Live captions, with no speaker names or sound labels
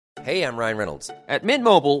Hey, I'm Ryan Reynolds. At Mint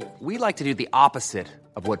Mobile, we like to do the opposite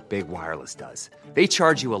of what Big Wireless does. They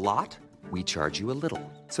charge you a lot, we charge you a little.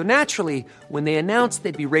 So naturally, when they announced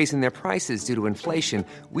they'd be raising their prices due to inflation,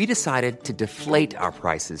 we decided to deflate our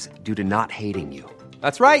prices due to not hating you.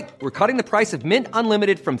 That's right. We're cutting the price of Mint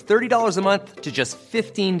Unlimited from $30 a month to just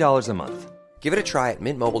 $15 a month. Give it a try at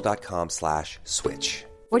mintmobile.com/switch.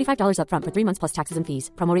 $45 up front for 3 months plus taxes and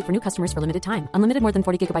fees. Promo rate for new customers for limited time. Unlimited more than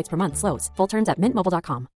 40 gigabytes per month. Slows full terms at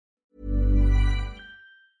mintmobile.com.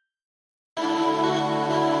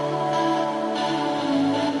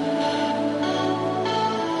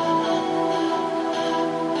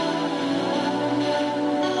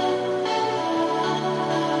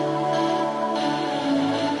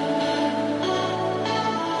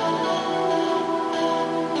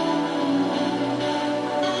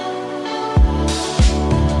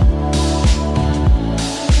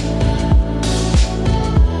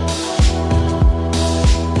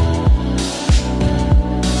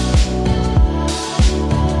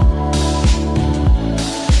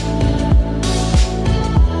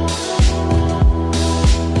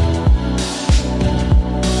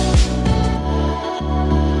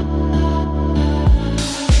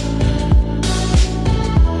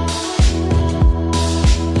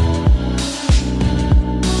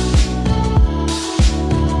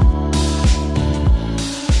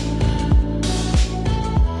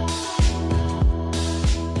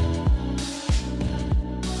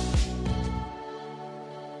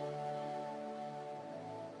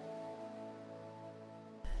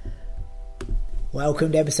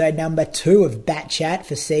 Welcome to episode number 2 of Bat Chat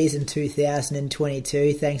for season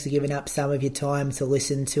 2022. Thanks for giving up some of your time to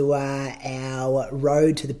listen to our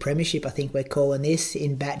road to the premiership, I think we're calling this,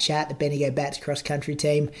 in Bat Chat. The Bendigo Bats cross-country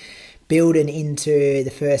team building into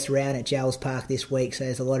the first round at Jalls Park this week, so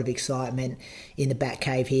there's a lot of excitement in the Bat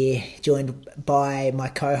Cave here. Joined by my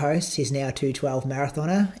co-host, his now 212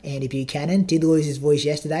 marathoner, Andy Buchanan. Did lose his voice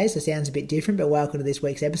yesterday, so sounds a bit different, but welcome to this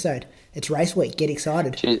week's episode. It's race week, get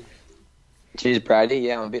excited. Cheers, Brady.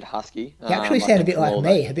 Yeah, I'm a bit husky. You actually sound a bit like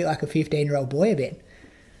me, a bit like a 15-year-old boy a bit.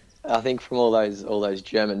 I think from all those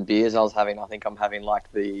German beers I was having, I think I'm having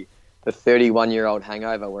like the 31-year-old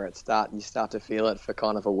hangover where you start to feel it for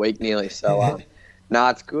kind of a week nearly. So,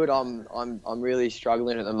 it's good. I'm really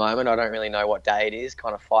struggling at the moment. I don't really know what day it is,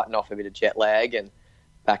 kind of fighting off a bit of jet lag and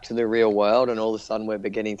back to the real world. And all of a sudden we're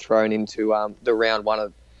getting thrown into the round 1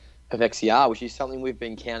 of XCR, which is something we've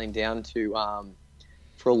been counting down to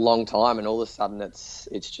for a long time, and all of a sudden it's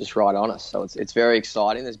just right on us. So it's very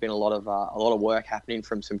exciting. There's been a lot of work happening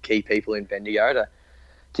from some key people in Bendigo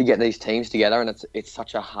to get these teams together, and it's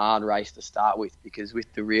such a hard race to start with, because with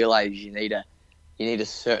the relays you need a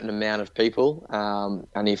certain amount of people,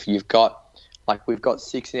 and if you've got, like, we've got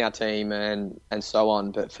 6 in our team and so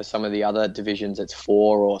on, but for some of the other divisions it's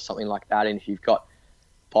 4 or something like that, and if you've got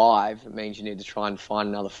 5, it means you need to try and find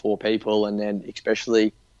another 4 people, and then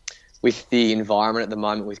especially with the environment at the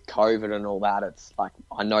moment with COVID and all that, it's like,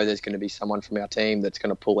 I know there's going to be someone from our team that's going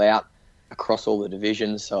to pull out across all the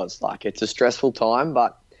divisions. So it's a stressful time,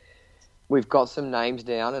 but we've got some names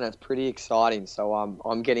down and it's pretty exciting. So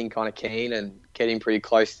I'm getting kind of keen and getting pretty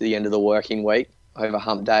close to the end of the working week over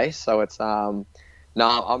hump day. So it's, I'm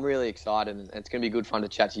really excited, and it's going to be good fun to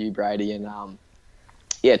chat to you, Brady, and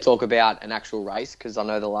talk about an actual race, because I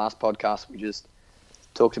know the last podcast we just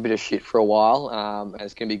talked a bit of shit for a while, and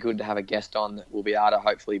it's going to be good to have a guest on that will be able to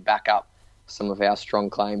hopefully back up some of our strong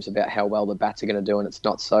claims about how well the Bats are going to do, and it's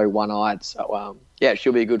not so one-eyed. So, it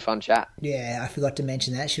should be a good fun chat. Yeah, I forgot to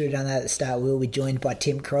mention that. Should have done that at the start. We'll be joined by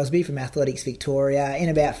Tim Crosby from Athletics Victoria in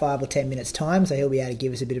about 5 or 10 minutes' time, so he'll be able to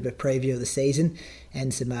give us a bit of a preview of the season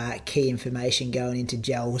and some key information going into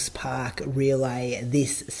Jalls Park Relay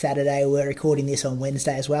this Saturday. We're recording this on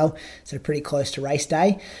Wednesday as well, so pretty close to race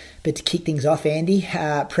day. But to kick things off, Andy,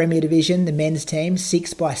 Premier Division, the men's team,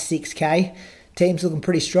 6x6K. Team's looking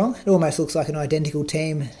pretty strong. It almost looks like an identical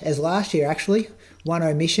team as last year, actually. 1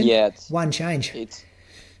 omission, 1 change.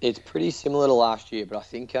 It's pretty similar to last year, but I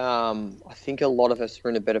think a lot of us are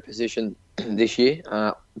in a better position this year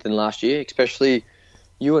than last year, especially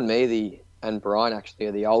you and me, and Brian actually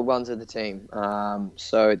are the old ones of the team.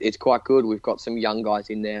 So it's quite good. We've got some young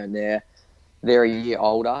guys in there, and they're a year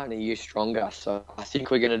older and a year stronger. So I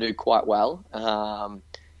think we're going to do quite well.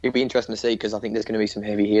 It'll be interesting to see, because I think there's going to be some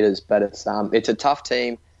heavy hitters, but it's a tough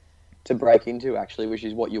team to break into, actually, which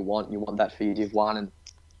is what you want. You want that for your Div 1, and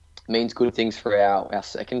it means good things for our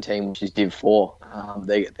second team, which is Div 4.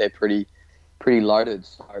 They're pretty loaded.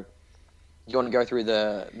 So you want to go through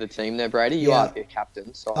the team there, Brady? You are the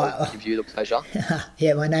captain, so I'll give you the pleasure.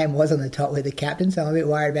 Yeah, my name was on the top with the captain, so I'm a bit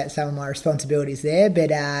worried about some of my responsibilities there. But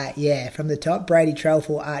from the top, Brady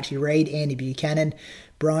Trelfall, Archie Reid, Andy Buchanan,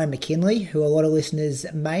 Brian McKinley, who a lot of listeners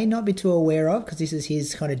may not be too aware of because this is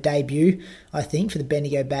his kind of debut, I think, for the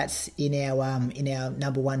Bendigo Bats in our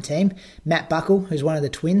number one team. Matt Buckle, who's one of the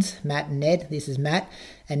twins, Matt and Ned. This is Matt,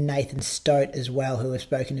 and Nathan Stote as well, who we've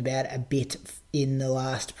spoken about a bit in the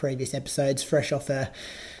last previous episodes, fresh off a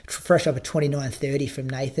 29.30 from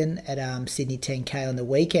Nathan at Sydney 10K on the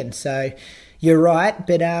weekend. So you're right,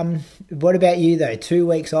 but what about you though? 2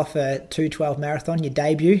 weeks off a 2:12 marathon, your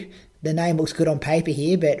debut. The name looks good on paper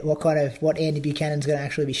here, but what Andy Buchanan's going to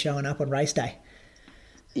actually be showing up on race day?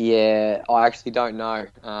 Yeah, I actually don't know.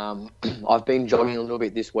 I've been jogging a little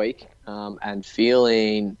bit this week and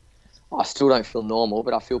feeling, I still don't feel normal,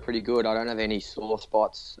 but I feel pretty good. I don't have any sore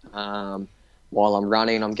spots while I'm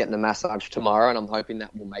running. I'm getting a massage tomorrow, and I'm hoping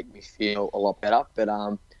that will make me feel a lot better. But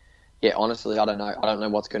honestly, I don't know. I don't know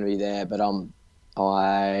what's going to be there, but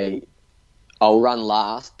I'll run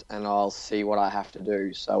last and I'll see what I have to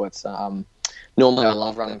do. So it's normally I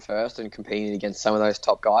love running first and competing against some of those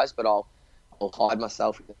top guys, but I'll hide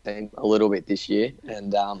myself in the team a little bit this year.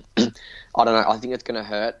 And I don't know. I think it's going to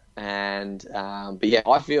hurt. And but yeah,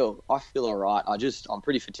 I feel all right. I'm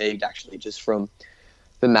pretty fatigued actually, just from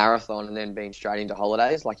the marathon and then being straight into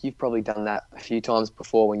holidays. Like you've probably done that a few times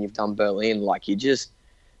before when you've done Berlin. Like you're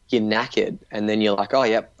knackered, and then you're like, oh,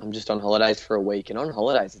 yep, I'm just on holidays for a week. And on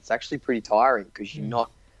holidays, it's actually pretty tiring because you're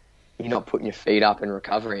not putting your feet up and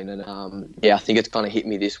recovering. And I think it's kind of hit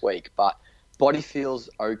me this week. But body feels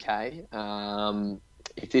okay.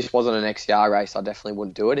 If this wasn't an XCR race, I definitely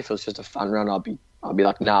wouldn't do it. If it was just a fun run, I'd be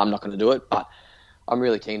like, nah, I'm not going to do it. But I'm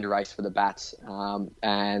really keen to race for the Bats.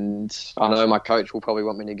 And I know my coach will probably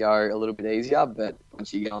want me to go a little bit easier, but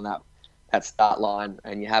once you get on that start line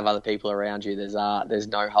and you have other people around you, there's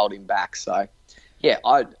no holding back. So yeah,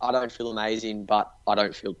 I don't feel amazing, but I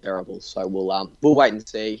don't feel terrible. So we'll wait and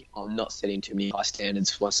see. I'm not setting too many high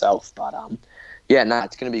standards for myself, but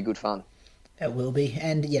it's going to be good fun. It will be.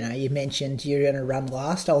 And, you mentioned you're going to run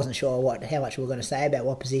last. I wasn't sure how much we were going to say about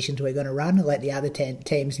what positions we're going to run. I'll let the other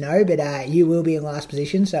teams know. But you will be in last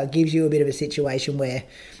position, so it gives you a bit of a situation where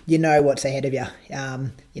you know what's ahead of you.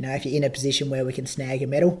 If you're in a position where we can snag a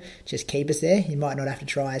medal, just keep us there. You might not have to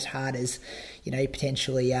try as hard as, you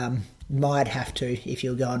potentially might have to if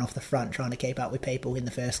you're going off the front trying to keep up with people in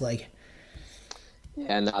the first league.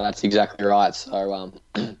 Yeah, no, that's exactly right. So,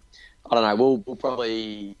 I don't know.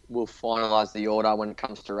 We'll finalise the order when it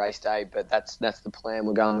comes to race day, but that's the plan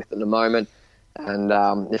we're going with at the moment. And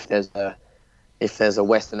if there's a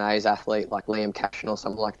Western A's athlete like Liam Cashin or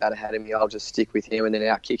something like that ahead of me, I'll just stick with him and then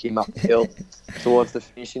out-kick him up the hill towards the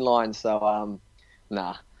finishing line. So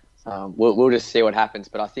we'll just see what happens.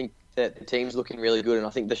 But I think that the team's looking really good, and I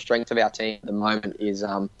think the strength of our team at the moment is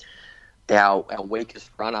our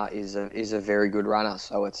weakest runner is a very good runner.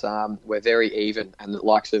 So it's we're very even, and the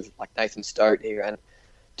likes of like Nathan Stote, he ran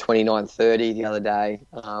 29.30 the other day.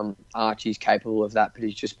 Archie's capable of that, but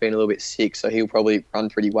he's just been a little bit sick, so he'll probably run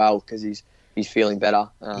pretty well because he's feeling better.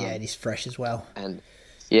 And he's fresh as well. And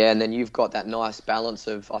then you've got that nice balance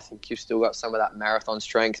of, I think you've still got some of that marathon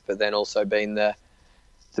strength, but then also being the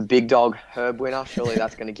big dog Herb winner. Surely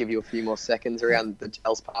that's going to give you a few more seconds around the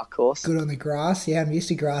Gels Park course. Good on the grass. Yeah, I'm used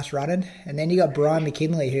to grass running. And then you got Brian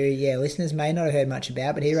McKinley, who, listeners may not have heard much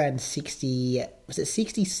about, but he ran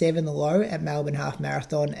 67 the low at Melbourne Half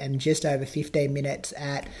Marathon and just over 15 minutes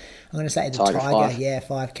at, I'm going to say the Tiger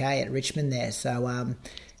 5K at Richmond there. So,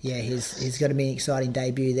 he's going to be an exciting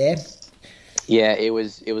debut there. Yeah, it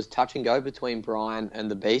was touch and go between Brian and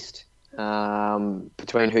the Beast.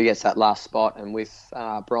 Between who gets that last spot, and with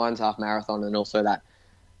Brian's half marathon and also that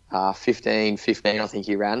 15 I think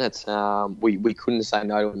he ran, it's we couldn't say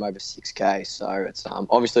no to him over 6k. So it's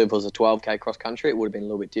obviously if it was a 12k cross country it would have been a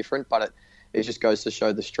little bit different, but it just goes to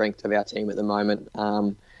show the strength of our team at the moment.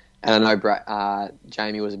 And I know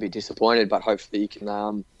Jamie was a bit disappointed, but hopefully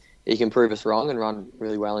he can prove us wrong and run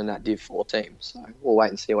really well in that Div 4 team. So we'll wait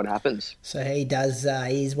and see what happens. So he does.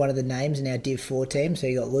 He's one of the names in our Div 4 team. So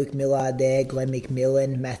you got Luke Millard there, Glenn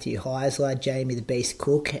McMillan, Matthew Heisler, Jamie the Beast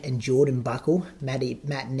Cook, and Jordan Buckle, Matt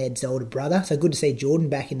and Ned's older brother. So good to see Jordan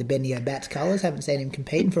back in the Bendigo Bats colours. Haven't seen him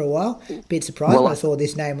competing for a while. Bit surprised when I saw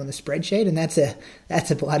this name on the spreadsheet, and that's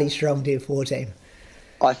a bloody strong Div 4 team.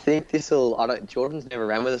 I think Jordan's never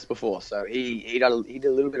ran with us before, so he did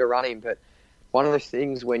a little bit of running, but one of those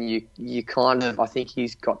things when you kind of, I think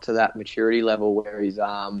he's got to that maturity level where he's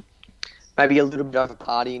maybe a little bit over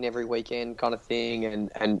partying every weekend kind of thing,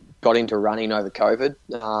 and got into running over COVID.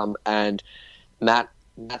 And Matt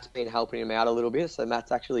Matt's been helping him out a little bit. So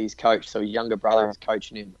Matt's actually his coach. So his younger brother is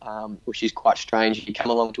coaching him, which is quite strange. He came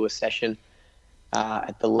along to a session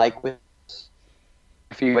at the Lake with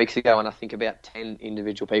a few weeks ago, and I think about 10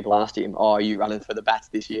 individual people asked him, "Oh, are you running for the Bats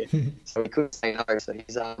this year?" So he couldn't say no. So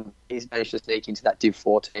he's managed to sneak into that Div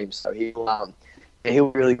 4 team. So he'll be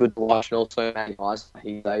really good to watch. And also, Matty Heisler,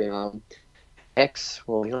 he's a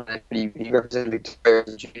he represented Victoria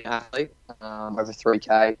as a junior athlete over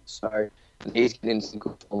 3K. So he's getting some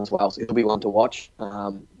good form as well. So he'll be one to watch,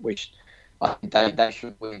 which I think they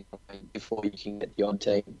should win before you can get the odd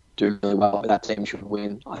team do really well. But that team should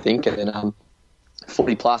win, I think. And then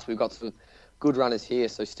 40 plus, we've got some good runners here.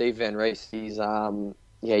 So Steve Van Rees, he's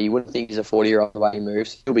you wouldn't think he's a 40-year-old the way he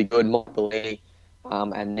moves. He'll be good. Mike Bellini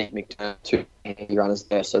and Nick McDermott, two handy runners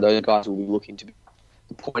there. So those guys will be looking to be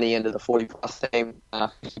the pointy end of the 40 plus team.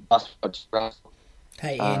 50 plus,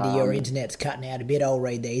 Hey Andy, your internet's cutting out a bit. I'll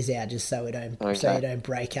read these out just so you don't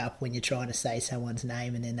break up when you're trying to say someone's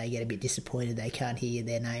name and then they get a bit disappointed they can't hear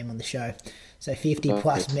their name on the show. So 50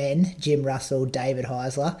 plus men: Jim Russell, David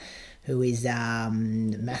Heisler, who is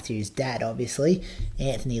Matthew's dad, obviously,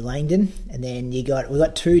 Anthony Langdon, and then we've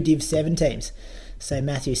got two Div 7 teams. So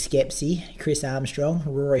Matthew Skepsey, Chris Armstrong,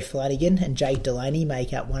 Rory Flanagan and Jake Delaney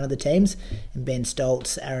make up one of the teams, and Ben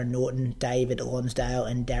Stoltz, Aaron Norton, David Lonsdale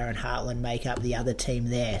and Darren Hartland make up the other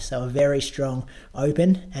team there. So a very strong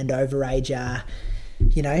open and overage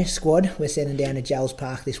squad we're sending down to Jells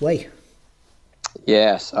Park this week.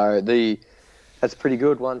 Yeah, so that's pretty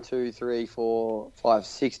good. 1, 2, 3, 4, 5,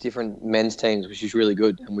 6 different men's teams, which is really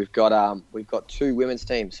good. And we've got two women's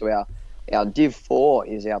teams. So our Div 4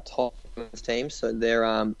 is our top women's team. So they're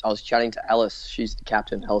I was chatting to Alice. She's the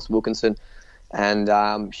captain, Alice Wilkinson,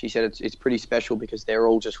 and she said it's pretty special because they're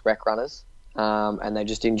all just rec runners, and they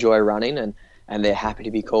just enjoy running and they're happy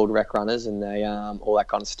to be called rec runners and they all that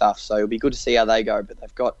kind of stuff. So it'll be good to see how they go. But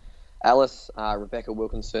they've got Alice, Rebecca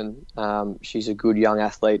Wilkinson. She's a good young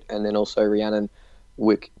athlete, and then also Rhiannon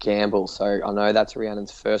Wick Gamble. So I know that's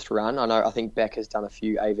Rhiannon's first run. I think Beck has done a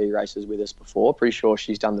few AV races with us before. Pretty sure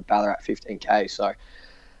she's done the Ballarat 15K. So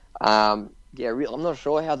I'm not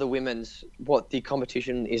sure how what the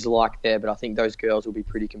competition is like there, but I think those girls will be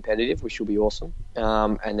pretty competitive, which will be awesome.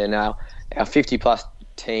 And then our 50 plus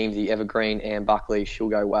team, the Evergreen, Anne Buckley, she'll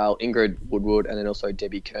go well. Ingrid Woodward, and then also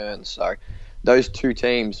Debbie Kern. So those two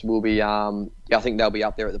teams will be, I think they'll be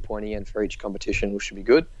up there at the pointy end for each competition, which should be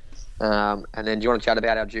good. And then do you want to chat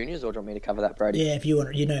about our juniors, or do you want me to cover that, Brady? Yeah, if you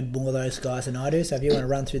want, you know more of those guys than I do, so if you want to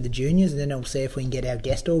run through the juniors, and then I'll see if we can get our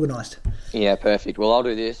guest organised. Yeah, perfect. Well, I'll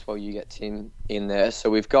do this while you get Tim in there. So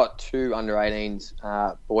we've got two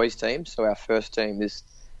under-18s boys teams. So our first team, this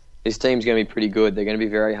team's going to be pretty good. They're going to be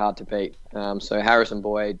very hard to beat. So Harrison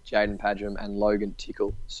Boyd, Jaden Padgham, and Logan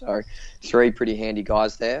Tickle. So three pretty handy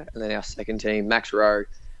guys there. And then our second team, Max Rowe,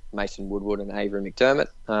 Mason Woodward and Avery McDermott.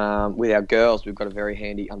 With our girls, we've got a very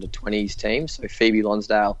handy under-20s team. So Phoebe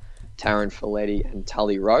Lonsdale, Taryn Folletti and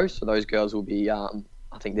Tully Rowe. So those girls will be, I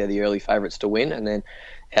think they're the early favourites to win. And then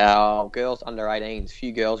our girls under-18s,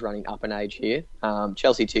 few girls running up in age here.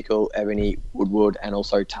 Chelsea Tickle, Ebony Woodward and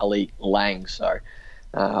also Tully Lang. So,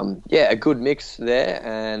 a good mix there.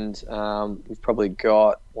 And we've probably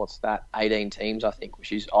got, 18 teams, I think,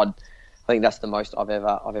 which is odd. I think that's the most I've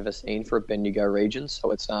ever seen for a Bendigo region.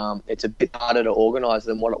 So it's a bit harder to organise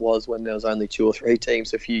than what it was when there was only 2 or 3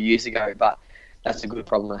 teams a few years ago. But that's a good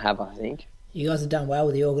problem to have, I think. You guys have done well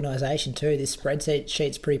with the organisation too. This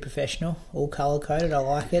spreadsheet's pretty professional, all colour-coded. I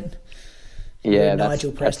like it. Yeah,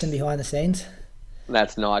 Nigel Preston behind the scenes.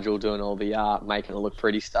 That's Nigel doing all the making it look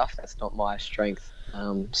pretty stuff. That's not my strength.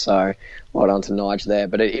 So well done to Nigel there.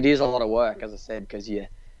 But it is a lot of work, as I said, because you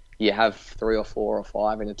have 3 or 4 or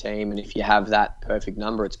 5 in a team, and if you have that perfect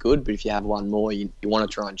number, it's good. But if you have one more, you want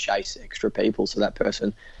to try and chase extra people so that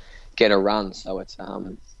person get a run. So it's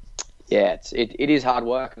it is hard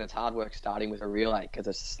work, and it's hard work starting with a relay because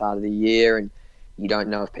it's the start of the year and you don't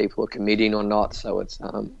know if people are committing or not. So it's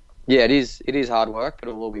it is hard work, but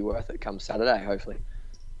it'll all be worth it come Saturday, hopefully.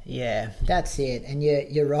 Yeah, that's it. And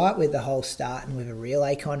you're right with the whole starting with a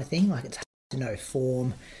relay kind of thing. Like, it's hard to know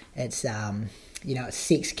form. It's it's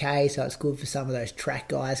 6K, so it's good for some of those track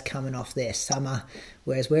guys coming off their summer,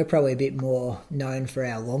 whereas we're probably a bit more known for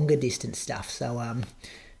our longer distance stuff. So,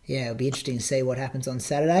 it'll be interesting to see what happens on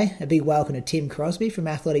Saturday. A big welcome to Tim Crosby from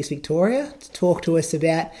Athletics Victoria to talk to us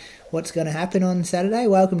about what's going to happen on Saturday.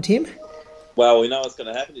 Welcome, Tim. Well, we know what's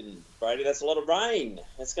going to happen, Brady. That's a lot of rain.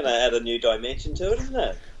 That's going to add a new dimension to it, isn't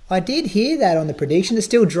it? I did hear that on the prediction. It's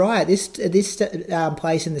still dry at this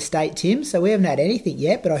place in the state, Tim, so we haven't had anything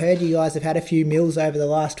yet, but I heard you guys have had a few mills over the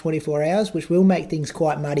last 24 hours, which will make things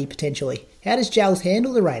quite muddy potentially. How does Jells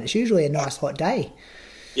handle the rain? It's usually a nice hot day.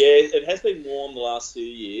 Yeah, it has been warm the last few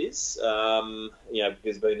years, because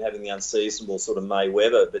we've been having the unseasonable sort of May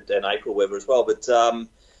weather and April weather as well. But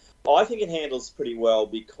I think it handles pretty well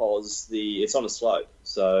because it's on a slope,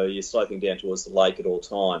 so you're sloping down towards the lake at all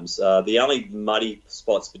times. The only muddy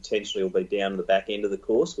spots potentially will be down the back end of the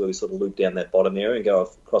course where we sort of loop down that bottom area and go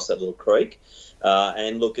across that little creek.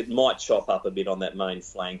 And look, it might chop up a bit on that main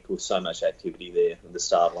flank with so much activity there in the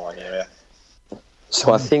start line area.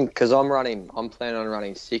 So I think, because I'm planning on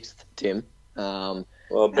running 6th, Tim.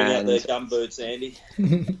 Well, bring out the gum boots, Andy.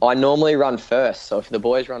 I normally run first, so if the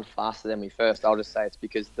boys run faster than me first, I'll just say it's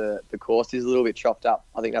because the course is a little bit chopped up.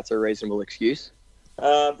 I think that's a reasonable excuse.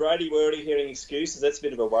 Brady, we're already hearing excuses. That's a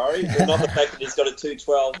bit of a worry. But not the fact that he's got a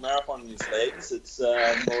 2:12 marathon in his legs. It's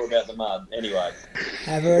more about the mud. Anyway.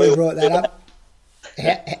 I've already brought that up.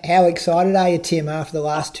 How excited are you, Tim, after the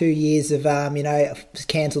last 2 years of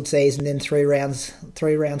cancelled season and 3 rounds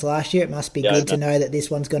last year? It must be good to know that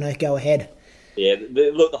this one's going to go ahead. Yeah,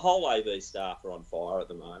 the whole AV staff are on fire at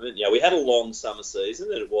the moment. We had a long summer season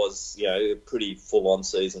and it was, a pretty full-on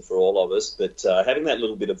season for all of us. But having that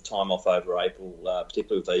little bit of time off over April,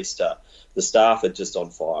 particularly with Easter, the staff are just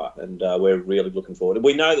on fire and we're really looking forward.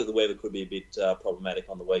 We know that the weather could be a bit problematic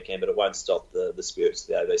on the weekend, but it won't stop the spirits of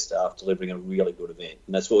the AV staff delivering a really good event.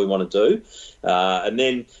 And that's what we want to do. And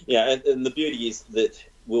then, and the beauty is that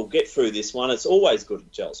we'll get through this one. It's always good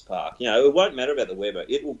at Gels Park. It won't matter about the weather.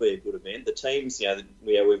 It will be a good event. The teams,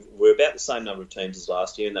 we're about the same number of teams as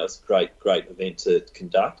last year, and that was a great event to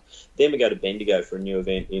conduct. Then we go to Bendigo for a new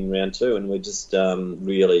event in round 2, and we're just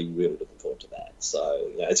really, really looking forward to that.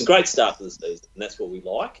 So, it's a great start to the season, and that's what we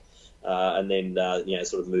like. And then,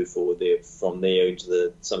 sort of move forward from there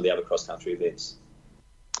into some of the other cross-country events.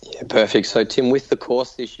 Yeah, perfect. So, Tim, with the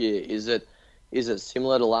course this year, is it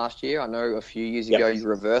similar to last year? I know a few years ago you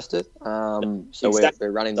reversed it. So exactly.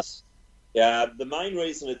 we're running this. Yeah, the main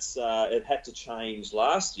reason it had to change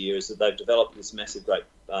last year is that they've developed this massive, great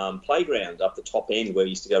playground up the top end where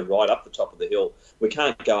you used to go right up the top of the hill. We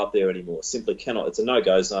can't go up there anymore. Simply cannot. It's a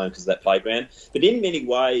no-go zone because of that playground. But in many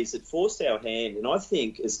ways, it forced our hand, and I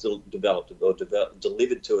think has still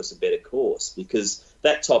delivered to us a better course because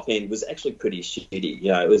that top end was actually pretty shitty.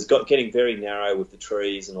 It was getting very narrow with the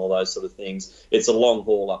trees and all those sort of things. It's a long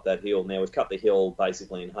haul up that hill. Now we've cut the hill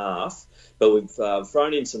basically in half, but we've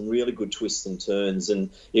thrown in some really good twists and turns, and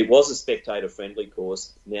it was a spectator-friendly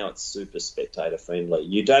course. Now it's super spectator-friendly.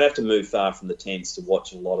 You don't have to move far from the tents to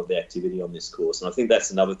watch a lot of the activity on this course, and I think that's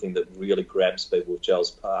another thing that really grabs people with Gels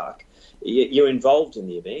Park. You're involved in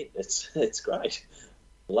the event. It's great.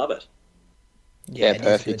 Love it. Yeah,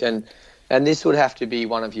 perfect. And this would have to be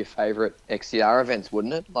one of your favourite XCR events,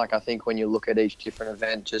 wouldn't it? Like, I think when you look at each different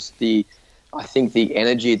event, just the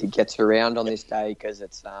energy that gets around on this day, because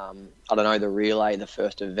it's, the relay, the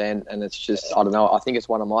first event, and it's just, I think it's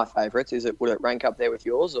one of my favourites. Would it rank up there with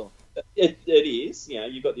yours? Or It is.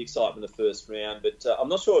 You've got the excitement of the first round, but I'm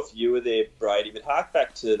not sure if you were there, Brady, but hark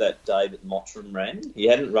back to that day that Mottram ran. He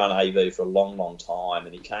hadn't run AV for a long, long time,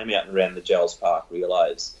 and he came out and ran the Gels Park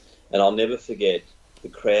relays. And I'll never forget the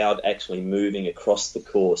crowd actually moving across the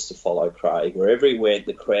course to follow Craig. Wherever he went,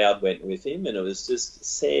 the crowd went with him, and it was just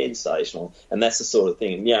sensational. And that's the sort of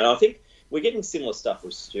thing. And I think we're getting similar stuff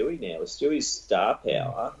with Stewie now. With Stewie's star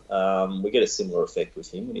power, we get a similar effect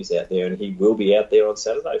with him when he's out there, and he will be out there on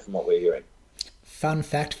Saturday from what we're hearing. Fun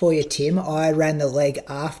fact for you, Tim, I ran the leg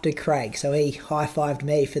after Craig, so he high-fived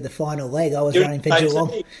me for the final leg. I was running for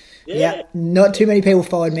Geelong. Yeah, not too many people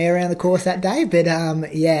followed me around the course that day, but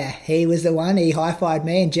he was the one. He high-fived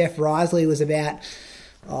me, and Jeff Risley was about,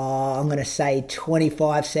 I'm going to say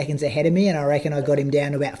 25 seconds ahead of me, and I reckon I got him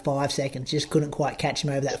down to about 5 seconds. Just couldn't quite catch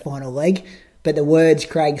him over that final leg. But the words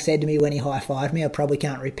Craig said to me when he high-fived me, I probably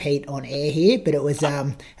can't repeat on air here, but it was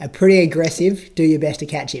a pretty aggressive, do your best to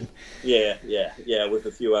catch him. Yeah, with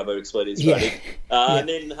a few other expletives, Brady. And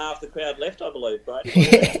then half the crowd left, I believe,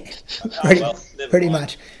 Brady. Pretty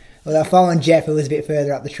much. Well, they're following Jeff, who was a bit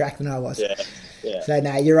further up the track than I was. Yeah. So,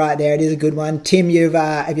 no, you're right there. It is a good one. Tim,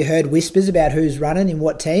 have you heard whispers about who's running in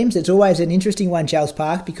what teams? It's always an interesting one, Gels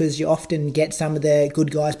Park, because you often get some of the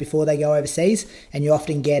good guys before they go overseas, and you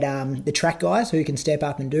often get the track guys who can step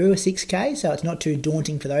up and do a 6K, so it's not too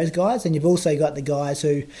daunting for those guys. And you've also got the guys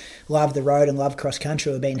who love the road and love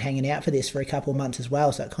cross-country who have been hanging out for this for a couple of months as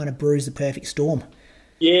well, so it kind of brews the perfect storm.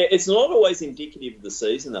 Yeah, it's not always indicative of the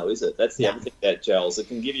season, though, is it? That's the other thing about Gels. It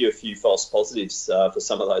can give you a few false positives for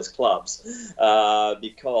some of those clubs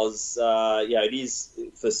because, it is,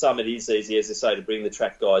 for some it is easy, as I say, to bring the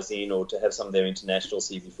track guys in or to have some of their internationals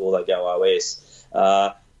here before they go OS.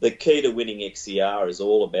 the key to winning XCR is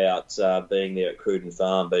all about being there at Cruden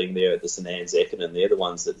Farm, being there at the St Anne's Eckernon. They're the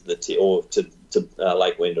ones that or to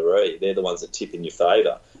Lake Wendouree. They're the ones that tip in your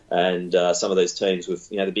favour. And some of those teams with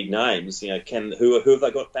the big names, who have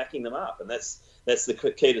they got backing them up? And that's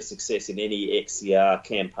the key to success in any XCR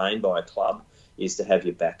campaign by a club, is to have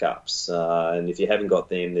your backups. And if you haven't got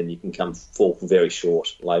them, then you can fall very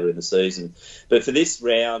short later in the season. But for this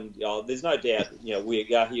round, there's no doubt,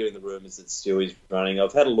 we are hearing the rumours that Stewie's running.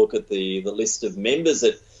 I've had a look at the list of members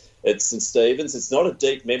at St Stephen's. It's not a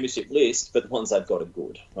deep membership list, but the ones they've got are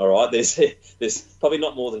good. All right, there's probably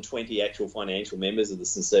not more than 20 actual financial members of the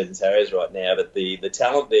St Stephen's Harriers right now, but the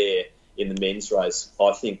talent there in the men's race,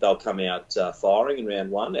 I think they'll come out firing in round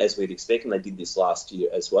one, as we'd expect, and they did this last year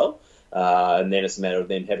as well. And then it's a matter of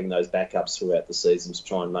them having those backups throughout the season to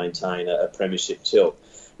try and maintain a premiership tilt.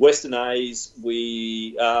 Western A's,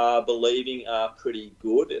 we are believing, are pretty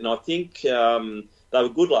good, and I think they were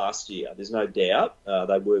good last year. There's no doubt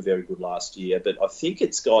they were very good last year, but I think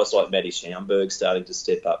it's guys like Matty Schaumburg starting to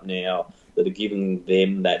step up now that are giving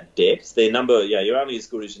them that depth. Their number, you're only as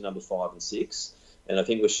good as your number 5 and 6, and I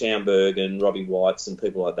think with Schaumburg and Robbie Whites and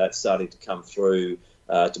people like that starting to come through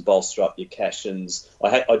to bolster up your Cashins.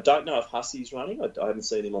 I don't know if Hussey's running. I haven't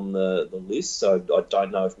seen him on the list, so I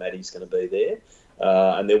don't know if Matty's going to be there.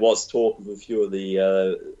 And there was talk of a few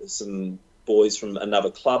of some boys from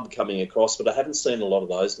another club coming across, but I haven't seen a lot of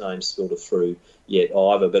those names filter through yet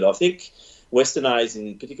either. But I think Western A's,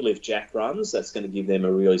 in particularly if Jack runs, that's going to give them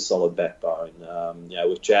a really solid backbone.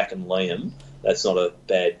 With Jack and Liam, that's not a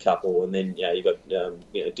bad couple. And then you've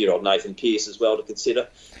got dear old Nathan Pearce as well to consider.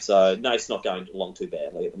 So Nate's not going along too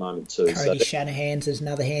badly at the moment too. Cody Shanahan's is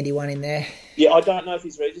another handy one in there. Yeah, I don't know if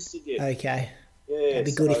he's registered yet. Okay. Yeah, that'd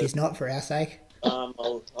be good if he's not, for our sake.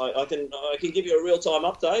 I can give you a real-time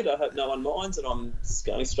update. I hope no one minds, and I'm just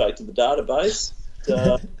going straight to the database.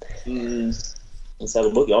 Let's have a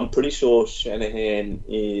look. I'm pretty sure Shanahan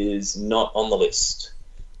is not on the list.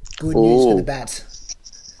 Good news for the Bats.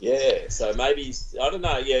 Yeah, so maybe, I don't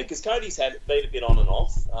know, because Cody's been a bit on and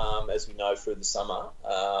off, as we know, through the summer.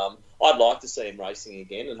 I'd like to see him racing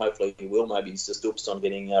again, and hopefully he will. Maybe he's just oopsed on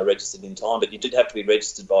getting registered in time, but you did have to be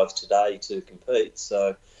registered by today to compete.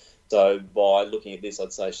 So by looking at this,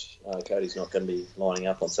 I'd say Cody's not going to be lining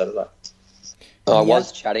up on Saturday. I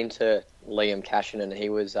was chatting to Liam Cashin, and he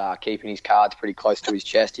was keeping his cards pretty close to his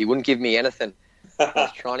chest. He wouldn't give me anything. I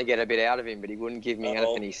was trying to get a bit out of him, but he wouldn't give me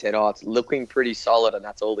anything. He said, it's looking pretty solid, and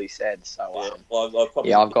that's all he said. So, I've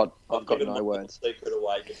got no words. Secret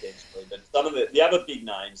away, potentially. But some of the other big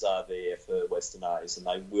names are there for Western A's, and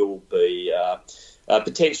they will be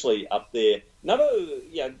potentially up there.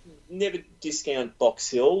 Never discount Box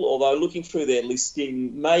Hill, although looking through their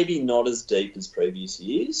listing, maybe not as deep as previous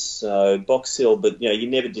years. So Box Hill, but you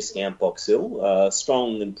never discount Box Hill.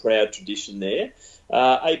 Strong and proud tradition there.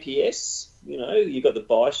 APS, you've got the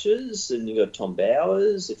Bishers and you've got Tom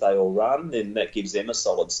Bowers. If they all run, then that gives them a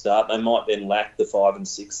solid start. They might then lack the 5 and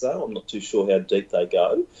 6, though. I'm not too sure how deep they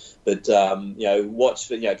go. But, watch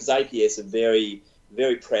for, because APS are very,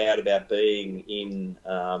 very proud about being in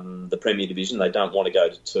the Premier Division. They don't want to go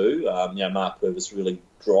to 2. Mark Purvis really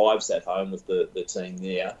drives that home with the team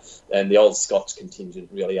there. And the old Scots contingent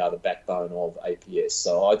really are the backbone of APS.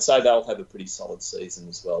 So I'd say they'll have a pretty solid season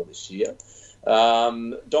as well this year.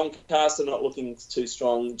 Doncaster not looking too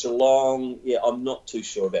strong. Geelong, I'm not too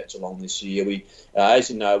sure about Geelong this year. We,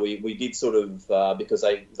 as you know, we did sort of because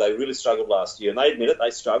they really struggled last year, and they admit it,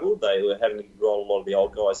 they struggled. They were having to roll a lot of the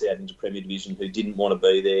old guys out into Premier Division who didn't want to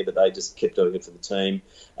be there, but they just kept doing it for the team.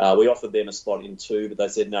 We offered them a spot in 2, but they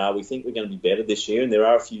said, no, we think we're going to be better this year, and there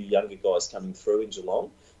are a few younger guys coming through in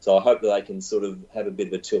Geelong. So I hope that they can sort of have a bit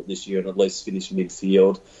of a tilt this year and at least finish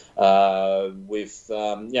midfield. With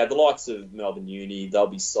the likes of Melbourne Uni, they'll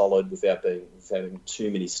be solid without having too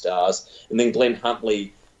many stars. And then Glenn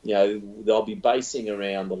Huntley, they'll be basing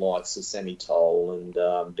around the likes of Sammy Toll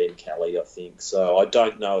and Ben Kelly, I think. So I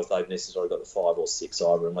don't know if they've necessarily got the 5 or 6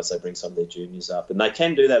 either, unless they bring some of their juniors up. And they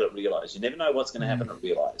can do that at Relays. You never know what's going to happen at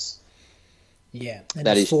Relays. Yeah, and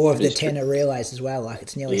there's 4 of the 10 are Relays as well. Like,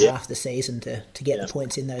 it's nearly half the season to get the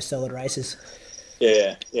points in those solid races.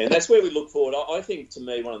 Yeah, and that's where we look forward. I think, to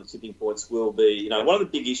me, one of the tipping points will be, one of the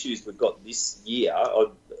big issues we've got this year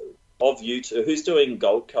of you two, who's doing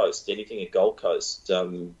Gold Coast, anything at Gold Coast? I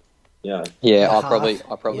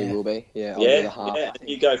probably will be. Yeah, I'll be the half. Yeah. And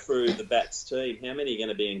you go through the Bats team. How many are going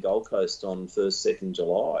to be in Gold Coast on 1st, 2nd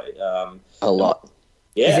July? A lot.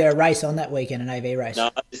 Yeah. Is there a race on that weekend, an AV race?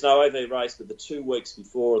 No, there's no AV race, but the 2 weeks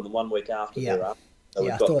before and the 1 week after they're up. So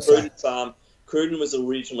we've got Cruden was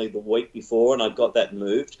originally the week before, and I got that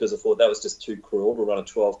moved because I thought that was just too cruel to run a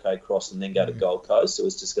 12K cross and then go to Gold Coast. It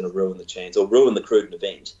was just going to ruin the chance, or ruin the Cruden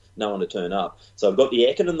event. No one to turn up. So I've got the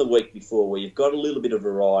Essendon the week before, where you've got a little bit of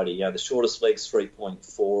variety. The shortest leg's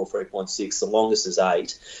 3.4 or 3.6, the longest is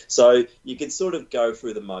 8. So you can sort of go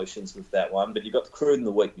through the motions with that one, but you've got the Cruden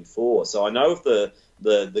the week before. So I know if the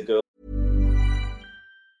girl.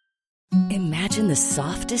 Imagine the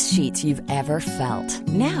softest sheets you've ever felt.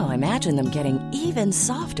 Now imagine them getting even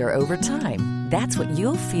softer over time. That's what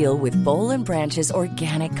you'll feel with Boll & Branch's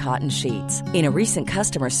organic cotton sheets. In a recent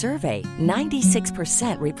customer survey,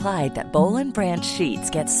 96% replied that Boll & Branch sheets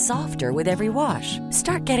get softer with every wash.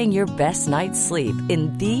 Start getting your best night's sleep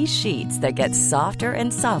in these sheets that get softer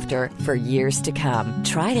and softer for years to come.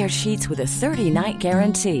 Try their sheets with a 30-night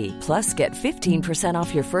guarantee. Plus, get 15%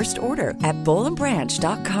 off your first order at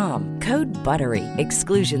bollandbranch.com. Code BUTTERY.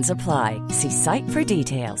 Exclusions apply. See site for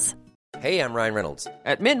details. Hey, I'm Ryan Reynolds.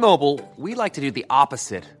 At Mint Mobile, we like to do the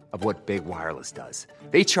opposite of what Big Wireless does.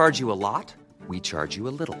 They charge you a lot, we charge you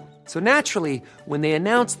a little. So naturally, when they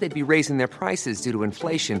announced they'd be raising their prices due to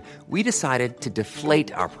inflation, we decided to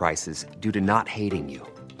deflate our prices due to not hating you.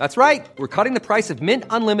 That's right. We're cutting the price of Mint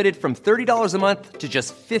Unlimited from $30 a month to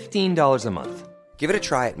just $15 a month. Give it a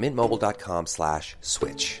try at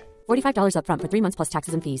mintmobile.com/switch. $45 up front for 3 months plus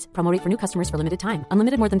taxes and fees. Promo rate for new customers for limited time.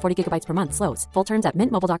 Unlimited more than 40 gigabytes per month. Slows full terms at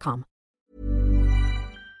mintmobile.com.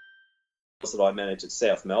 That I manage at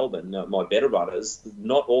South Melbourne, my better runners,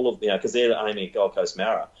 not all of, because they're aiming at Gold Coast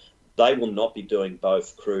Mara, they will not be doing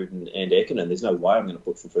both Cruden and Essendon. There's no way I'm going to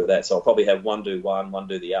put them through that. So I'll probably have one do one, one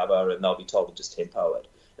do the other, and they'll be told to just tempo it.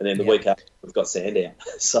 And then the week after, we've got Sandown.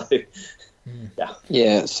 So, yeah.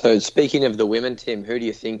 Yeah, so speaking of the women, Tim, who do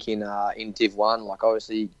you think in Div 1? Like,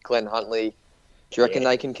 obviously, Glenn Huntley, do you reckon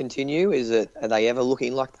they can continue? Are they ever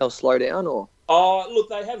looking like they'll slow down, or...? Oh, look,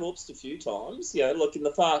 they have ups a few times. Look, in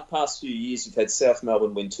the past few years, you've had South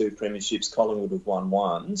Melbourne win 2 premierships, Collingwood have won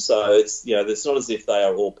 1. So it's not as if they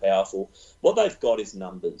are all powerful. What they've got is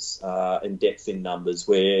numbers and depth in numbers.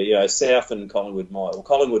 Where South and Collingwood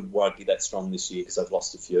Collingwood won't be that strong this year because they've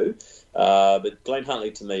lost a few. But Glenn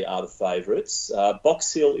Huntley to me are the favourites.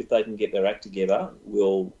 Box Hill, if they can get their act together,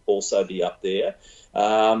 will also be up there.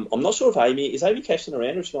 I'm not sure if Amy cashing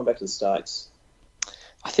around or is she going back to the States?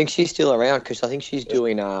 I think she's still around because I think she's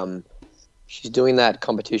doing that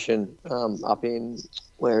competition up in,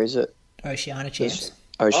 where is it? Oceania Champs.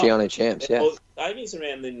 Oceania Champs, yeah. Well, Amy's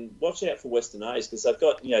around, then watch out for Western A's because they've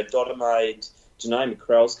got, Dottermaid, Janae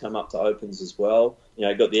McCrell's come up to opens as well.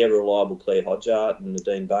 Got the ever-reliable Claire Hodgart and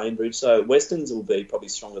Nadine Bainbridge. So Westerns will be probably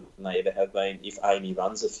stronger than they ever have been if Amy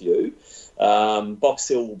runs a few. Box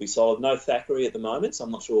Hill will be solid. No Thackeray at the moment, so I'm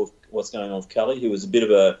not sure what's going on with Kelly, who was a bit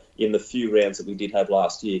of in the few rounds that we did have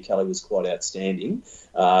last year, Kelly was quite outstanding.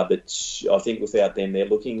 But I think without them, they're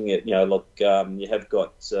looking at, you have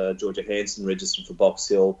got Georgia Hanson registered for Box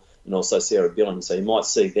Hill and also Sarah Billing. So you might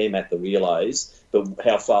see them at the relays, but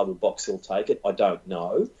how far will Box Hill take it? I don't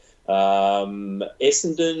know.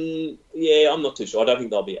 Essendon, I'm not too sure. I don't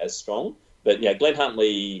think they'll be as strong. But, Glenn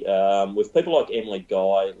Huntley, with people like Emily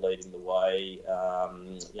Guy leading the way,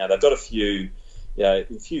 they've got a few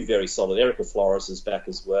very solid. Erica Flores is back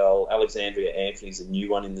as well. Alexandria Anthony's a new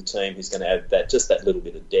one in the team who's going to add that little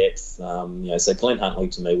bit of depth. So Glenn Huntley,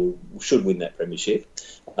 to me, should win that premiership.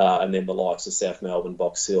 And then the likes of South Melbourne,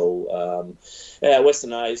 Box Hill,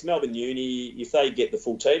 Western A's, Melbourne Uni, if they get the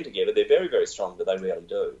full team together, they're very, very strong, but they really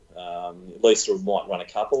do. Lisa might run a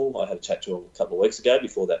couple. I had a chat to her a couple of weeks ago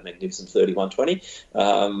before that magnificent 31-20.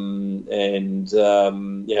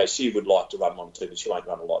 She would like to run 1 or 2, but she won't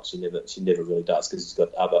run a lot. She never really does because she's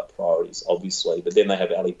got other priorities, obviously. But then they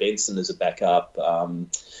have Ali Benson as a backup.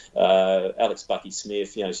 Alex Bucky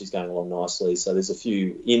Smith, she's going along nicely. So there's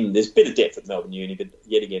there's a bit of depth at Melbourne Uni, but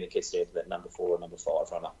yet again it gets down to that number 4 or number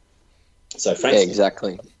 5 runner. So Francis,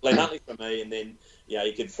 exactly. Glenn Huntley for me, and then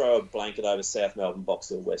you could throw a blanket over South Melbourne, Box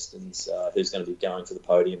Hill, Westerns, who's going to be going for the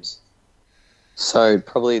podiums. So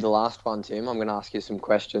probably the last one, Tim. I'm going to ask you some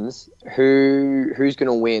questions. Who's going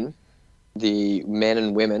to win the men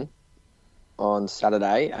and women on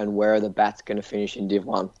Saturday, and where are the Bats going to finish in Div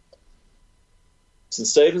 1? St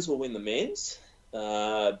Stephen's will win the men's.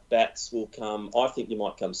 Bats will come. I think you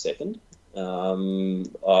might come second.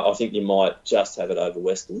 I think you might just have it over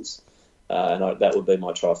Westerns, and that would be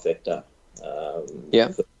my trifecta. For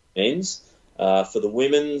the men's. For the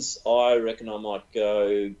women's, I reckon I might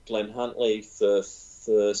go Glenn Huntley for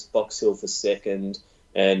first, Box Hill for second,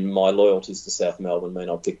 and my loyalties to South Melbourne mean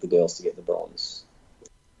I'll pick the girls to get the bronze.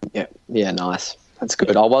 Yeah, nice. That's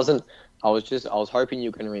good. I wasn't I was hoping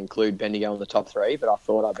you were going to include Bendigo in the top 3, but I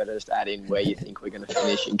thought I'd better just add in where you think we're going to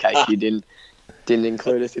finish in case you didn't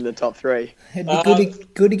include us in the top 3. It'd be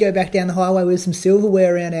good to go back down the highway with some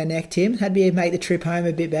silverware around our neck, Tim. How'd we make the trip home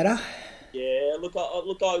a bit better? Yeah,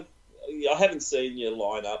 I haven't seen your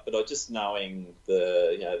lineup, but I just knowing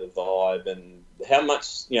the vibe and how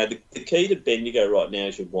much the key to Bendigo right now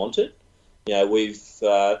is you want it. I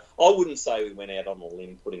wouldn't say we went out on a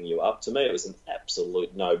limb putting you up. To me, it was an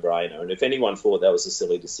absolute no-brainer. And if anyone thought that was a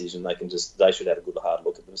silly decision, they should have a good hard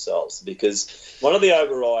look at themselves. Because one of the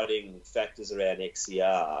overriding factors around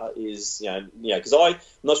XCR is, because I'm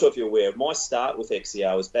not sure if you're aware, my start with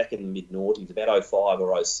XCR was back in the mid-noughties, about 05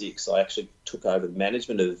 or 06. I actually took over the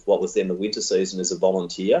management of what was then the winter season as a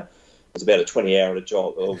volunteer. It was about a 20-hour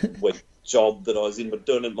job that I was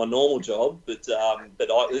doing at my normal job, but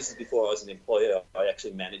this is before I was an employer. I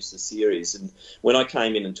actually managed the series, and when I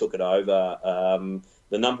came in and took it over,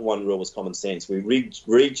 the number one rule was common sense. We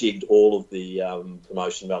rejigged all of the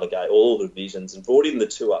promotion relegate, all the divisions, and brought in the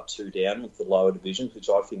 2 up, 2 down with the lower divisions, which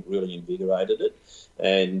I think really invigorated it,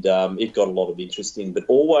 and it got a lot of interest in. But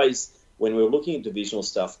always, when we were looking at divisional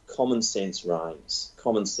stuff, common sense reigns.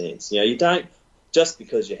 Common sense. You don't. Just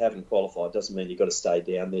because you haven't qualified doesn't mean you've got to stay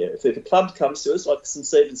down there. If a club comes to us, like St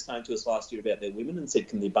Stephen's came to us last year about their women and said,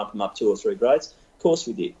 can they bump them up 2 or 3 grades? Of course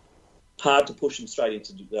we did. Hard to push them straight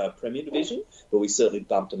into Premier Division, but we certainly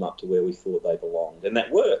bumped them up to where we thought they belonged. And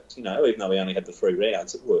that worked, even though we only had the 3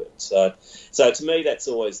 rounds, it worked. So to me, that's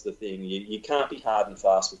always the thing. You can't be hard and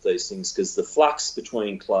fast with these things because the flux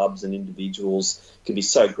between clubs and individuals can be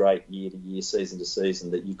so great year to year, season to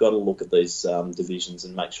season, that you've got to look at these divisions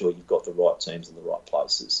and make sure you've got the right teams in the right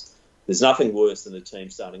places. There's nothing worse than a team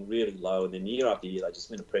starting really low and then year after year they just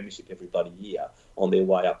win a premiership every bloody year on their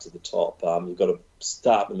way up to the top. You've got to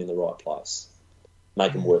start them in the right place,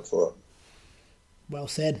 make them work for it. Well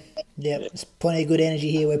said. Yeah, there's plenty of good energy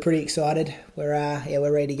here. We're pretty excited.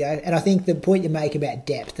 We're ready to go. And I think the point you make about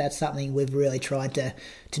depth, that's something we've really tried to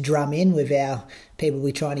drum in with our people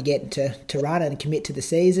we're trying to get to run and commit to the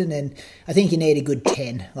season. And I think you need a good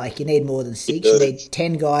 10. Like, you need more than 6. You need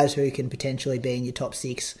 10 guys who can potentially be in your top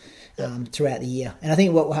 6 throughout the year. And I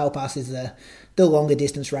think what will help us is the longer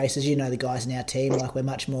distance races. The guys in our team, like, we're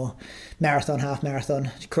much more marathon, half marathon,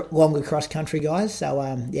 longer cross country guys. So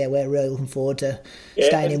we're really looking forward to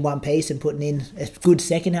staying in one piece and putting in a good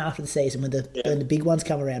second half of the season when the big ones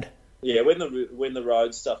come around. Yeah, when the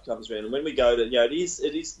road stuff comes around, and when we go to, it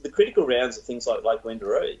is the critical rounds of things like Lake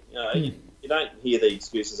Wendouree. You don't hear the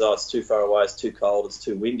excuses, it's too far away, it's too cold, it's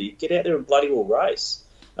too windy. Get out there and bloody well race.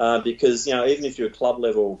 Because, even if you're a club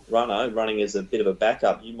level runner running as a bit of a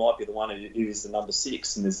backup, you might be the one who is the number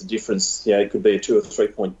 6, and there's a difference. It could be a 2 or 3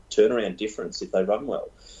 point turnaround difference if they run well.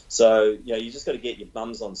 So, you just got to get your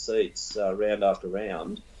bums on seats round after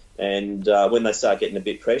round. And when they start getting a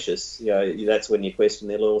bit precious, that's when you question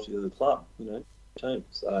their loyalty to the club, team.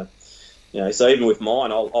 So, so even with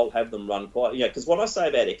mine, I'll have them run quite, because what I say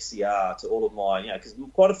about XCR to all of my, because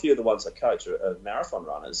quite a few of the ones I coach are marathon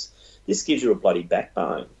runners. This gives you a bloody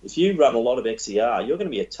backbone. If you run a lot of XCR, you're going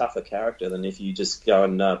to be a tougher character than if you just go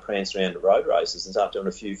and prance around to road races and start doing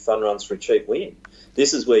a few fun runs for a cheap win.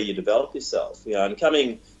 This is where you develop yourself, and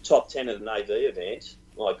coming top 10 at an AV event,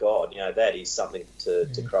 my God, that is something to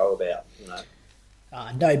crow about,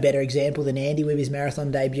 No better example than Andy with his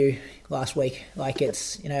marathon debut last week. Like,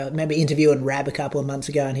 it's, I remember interviewing Rab a couple of months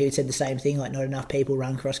ago and he said the same thing, like, not enough people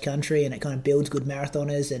run cross country and it kind of builds good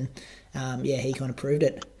marathoners, and he kind of proved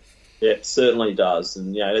it. Yeah, it certainly does.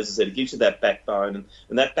 And, as I said, it gives you that backbone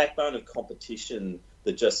and that backbone of competition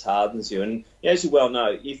that just hardens you. And as you well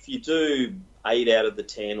know, if you do 8 out of the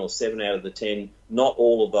 10 or 7 out of the 10, not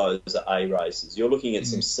all of those are A races. You're looking at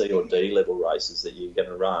some C or D level races that you're going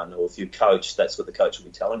to run, or if you coach, that's what the coach will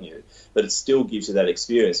be telling you. But it still gives you that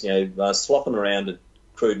experience. Slopping around at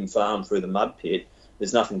Cruden Farm through the mud pit,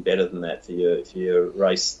 there's nothing better than that for your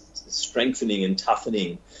race strengthening and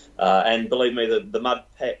toughening. And believe me, the mud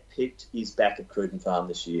pit is back at Cruden Farm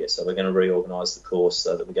this year, so we're going to reorganise the course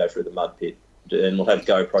so that we go through the mud pit, and we'll have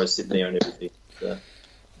GoPros sitting there and everything.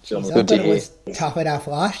 I thought it was tough enough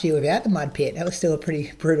last year without the mud pit. That was still a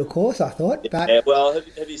pretty brutal course, I thought. But yeah, well,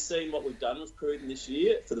 have you seen what we've done with Cruden this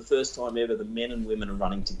year? For the first time ever, the men and women are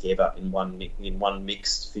running together in one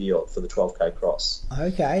mixed field for the 12K cross.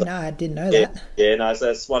 Okay, no, I didn't know that. Yeah, no, so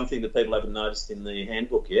that's one thing that people haven't noticed in the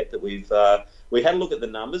handbook yet, that we had a look at the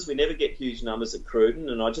numbers. We never get huge numbers at Cruden,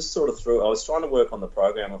 and I just sort of I was trying to work on the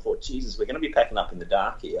program. I thought, Jesus, we're going to be packing up in the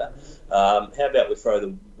dark here. How about we throw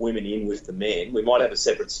the women in with the men, we might have a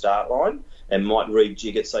separate start line and might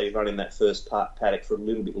rejig it so you're running that first paddock for a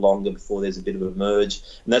little bit longer before there's a bit of a merge.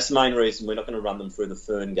 And that's the main reason we're not going to run them through the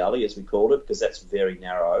Fern Gully, as we called it, because that's very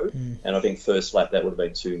narrow. And I think first lap that would have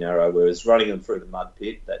been too narrow, whereas running them through the mud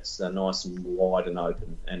pit, that's nice and wide and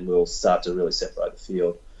open, and we'll start to really separate the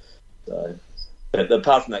field. So, but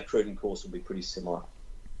apart from that, Cruden course will be pretty similar.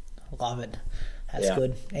 Love it. That's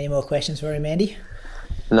good. Any more questions for him, Andy?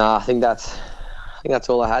 No, I think that's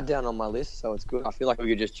all I had down on my list, so it's good. I feel like we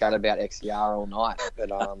could just chat about XCR all night,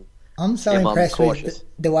 but I'm so impressed with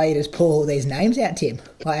the way you just pull all these names out, Tim.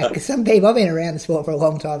 Like, some people, I've been around the sport for a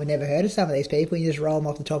long time and never heard of some of these people, and you just roll them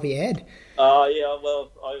off the top of your head. Yeah,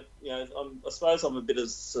 well, I suppose I'm a bit of a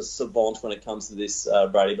savant when it comes to this,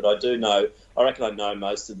 Brady, but I reckon I know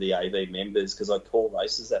most of the AV members because I call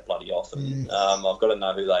races that bloody often. I've got to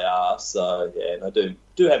know who they are, so yeah, and I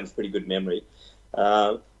do have a pretty good memory.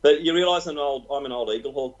 But you realise I'm an old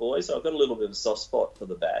Eaglehawk boy, so I've got a little bit of a soft spot for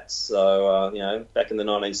the bats. So, back in the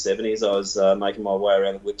 1970s, I was making my way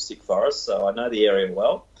around the Whipstick Forest, so I know the area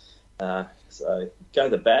well. So go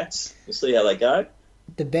the bats. We'll see how they go.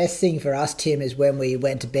 The best thing for us, Tim, is when we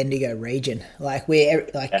went to Bendigo region.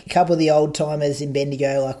 A couple of the old timers in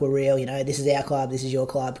Bendigo, we're real, this is our club, this is your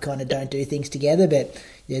club, kind of don't do things together. But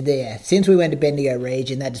yeah, since we went to Bendigo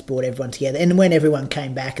region, that just brought everyone together. And when everyone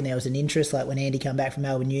came back and there was an interest, like when Andy come back from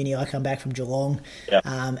Melbourne Uni, I come back from Geelong,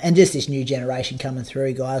 and just this new generation coming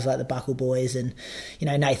through, guys like the Buckle boys and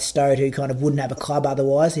Nath Stode, who kind of wouldn't have a club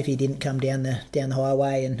otherwise if he didn't come down the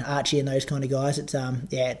highway, and Archie and those kind of guys. It's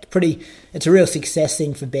it's a real success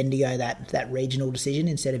thing for Bendigo, that regional decision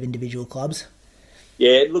instead of individual clubs.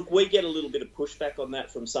 Yeah, look, we get a little bit of pushback on that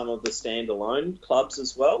from some of the standalone clubs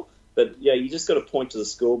as well. But, yeah, you just got to point to the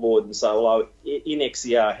scoreboard and say, well, in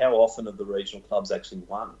XCR, how often have the regional clubs actually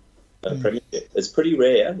won a premiership? It's pretty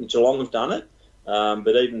rare. Geelong have done it,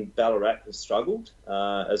 but even Ballarat has struggled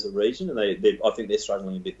as a region, and I think they're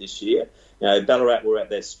struggling a bit this year. Ballarat were at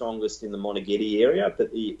their strongest in the Monaghetty era,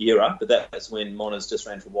 but that's when Monas just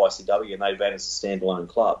ran for YCW, and they ran as a standalone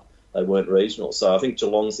club. They weren't regional. So I think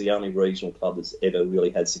Geelong's the only regional club that's ever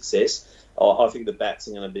really had success. I think the Bats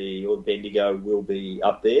are going to be, or Bendigo will be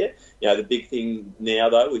up there. The big thing now,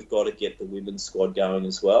 though, we've got to get the women's squad going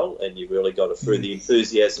as well, and you've really got to, through the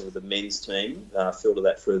enthusiasm of the men's team, filter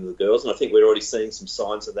that through to the girls. And I think we're already seeing some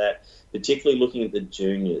signs of that, particularly looking at the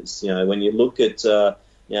juniors. When you look at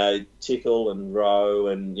Tickle and Rowe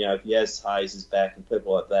and, if Yaz Hayes is back and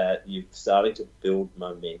people like that, you're starting to build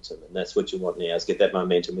momentum. And that's what you want now, is get that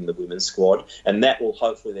momentum in the women's squad. And that will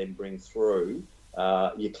hopefully then bring through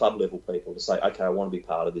your club level people to say, okay, I want to be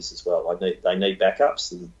part of this as well. They need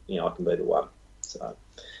backups, and, I can be the one. So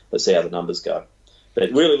let's see how the numbers go.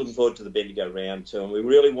 But really looking forward to the Bendigo round too, and we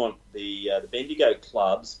really want the Bendigo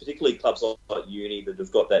clubs, particularly clubs like Uni that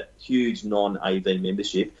have got that huge non-AV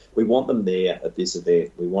membership. We want them there at this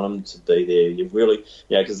event. We want them to be there. You really,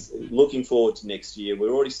 because looking forward to next year,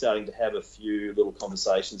 we're already starting to have a few little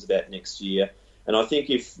conversations about next year. And I think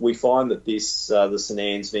if we find that this the St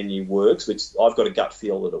Anne's venue works, which I've got a gut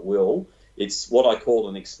feel that it will, it's what I call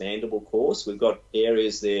an expandable course. We've got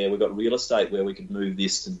areas there, we've got real estate where we could move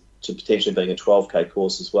this to potentially being a 12K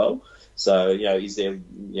course as well. So, is there,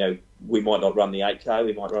 we might not run the 8K,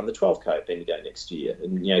 we might run the 12K at Bendigo next year.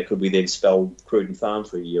 And, could we then spell Cruden Farm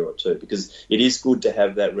for a year or two? Because it is good to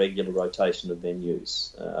have that regular rotation of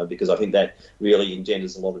venues, because I think that really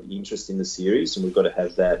engenders a lot of interest in the series, and we've got to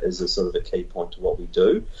have that as a sort of a key point to what we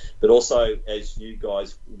do. But also, as you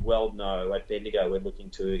guys well know, at Bendigo, we're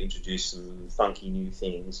looking to introduce some funky new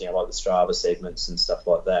things, like the Strava segments and stuff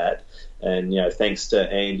like that. And, thanks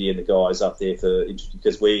to Andy and the guys up there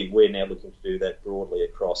because we're now looking to do that broadly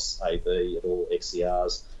across AV at all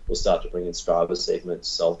XCRs. We'll start to bring in Strava segments.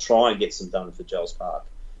 So I'll try and get some done for Giles Park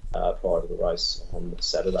prior to the race on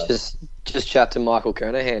Saturday. Just chat to Michael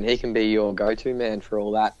Kernahan. He can be your go-to man for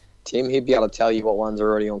all that. Tim, he'd be able to tell you what ones are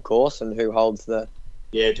already on course and who holds the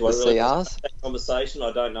do I really CRs. Start that conversation?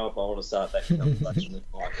 I don't know if I want to start that conversation with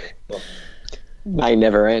Michael. Well, may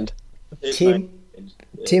never end.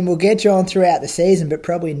 Tim, we'll get you on throughout the season, but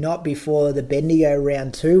probably not before the Bendigo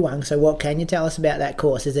round 2 one. So what can you tell us about that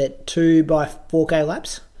course? Is it 2x4K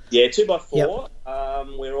laps? Yeah, 2x4.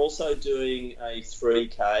 Yep. We're also doing a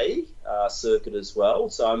 3K circuit as well.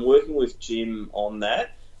 So I'm working with Jim on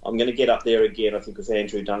that. I'm going to get up there again, I think, with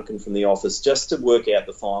Andrew Duncan from the office, just to work out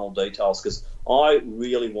the final details, because I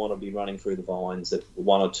really want to be running through the vines at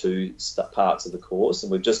one or two parts of the course,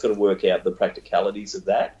 and we've just got to work out the practicalities of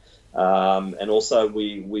that. And also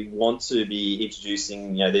we want to be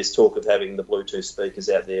introducing, there's talk of having the Bluetooth speakers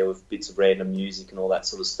out there with bits of random music and all that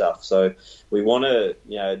sort of stuff. So we want to,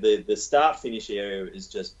 the start-finish area is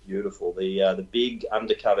just beautiful. The big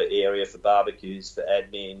undercover area for barbecues, for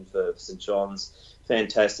admin, for St John's,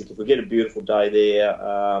 fantastic. If we get a beautiful day there,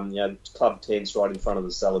 club tents right in front of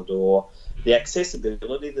the cellar door. The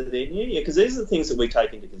accessibility of the venue, because these are the things that we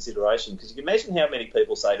take into consideration. Because you can imagine how many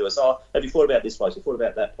people say to us, have you thought about this place? Have you thought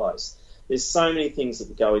about that place? There's so many things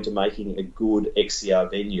that go into making a good XCR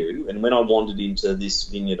venue. And when I wandered into this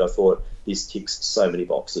vineyard, I thought, this ticks so many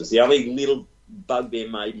boxes. The only little bugbear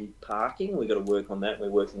may be parking. We've got to work on that. We're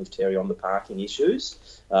working with Terry on the parking issues.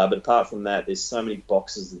 But apart from that, there's so many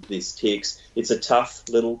boxes that this ticks. It's a tough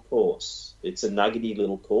little course. It's a nuggety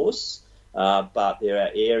little course. But there are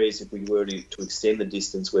areas, if we were to extend the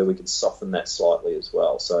distance, where we could soften that slightly as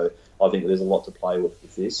well. So I think there's a lot to play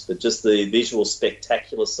with this. But just the visual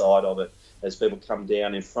spectacular side of it, as people come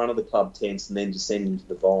down in front of the club tents and then descend into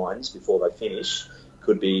the vines before they finish,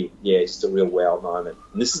 could be, just a real wow moment.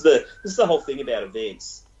 And this is the whole thing about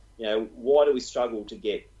events. Why do we struggle to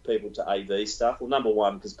get people to AV stuff? Well, number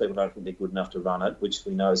one, because people don't think they're good enough to run it, which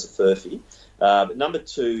we know is a furphy. But number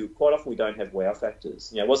two, quite often we don't have wow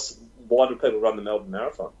factors. Why do people run the Melbourne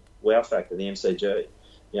Marathon? Wow factor, the MCG.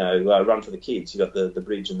 Run for the kids. You've got the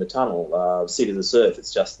bridge and the tunnel. City of the Surf,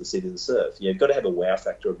 it's just the City of the Surf. You've got to have a wow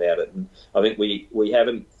factor about it. And I think we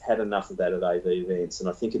haven't had enough of that at AV events. And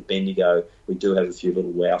I think at Bendigo, we do have a few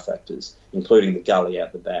little wow factors, including the gully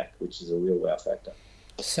out the back, which is a real wow factor.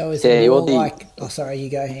 So is it more like... Oh, sorry, you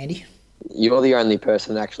go, Andy. You're the only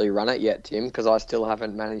person to actually run it yet, Tim, because I still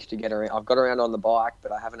haven't managed to get around. I've got around on the bike,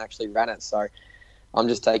 but I haven't actually ran it. So I'm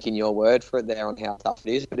just taking your word for it there on how tough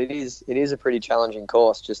it is. But it is a pretty challenging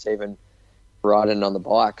course, just even riding on the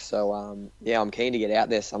bike. So, I'm keen to get out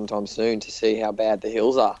there sometime soon to see how bad the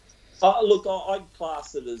hills are. Look, I'd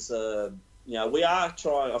class it as we are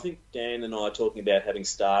trying. I think Dan and I are talking about having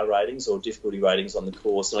star ratings or difficulty ratings on the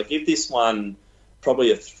course. And I give this one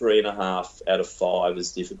probably a 3.5 out of 5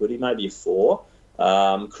 as difficulty, maybe a 4.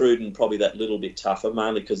 Cruden probably that little bit tougher,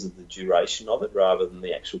 mainly because of the duration of it rather than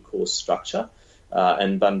the actual course structure.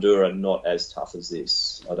 And Bundoora not as tough as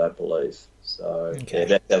this, I don't believe. So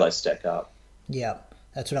that's how they stack up. Yeah,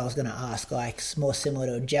 that's what I was going to ask. Like, more similar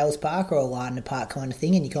to a Gels Park or a Lardner Park kind of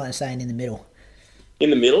thing, and you're kind of saying in the middle.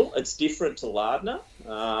 In the middle, it's different to Lardner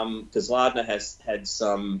because Lardner has had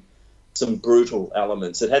some brutal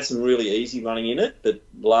elements. It had some really easy running in it, but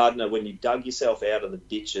Lardner, when you dug yourself out of the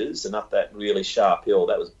ditches and up that really sharp hill,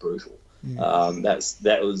 that was brutal.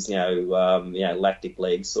 That was lactic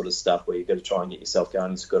legs sort of stuff where you've got to try and get yourself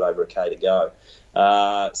going. It's got over a K to go.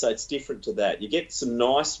 So it's different to that. You get some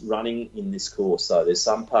nice running in this course, though. There's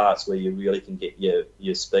some parts where you really can get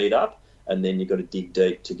your speed up, and then you've got to dig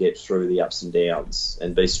deep to get through the ups and downs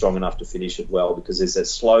and be strong enough to finish it well, because there's that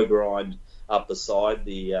slow grind up beside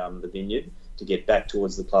the vineyard to get back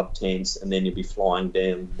towards the club tents, and then you'll be flying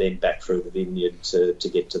down, then back through the vineyard to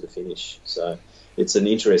get to the finish. So it's an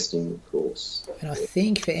interesting course. And I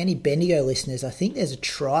think for any Bendigo listeners, I think there's a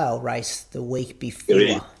trial race the week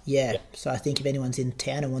before. Yeah. So I think if anyone's in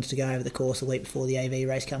town and wants to go over the course a week before the AV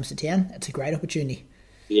race comes to town, that's a great opportunity.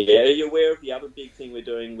 Yeah, are you aware of the other big thing we're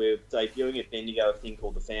doing? We're debuting at Bendigo a thing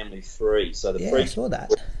called the Family 3. So I saw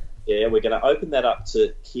that. Yeah, we're going to open that up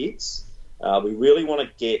to kids. We really want to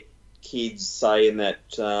get kids, say, in that,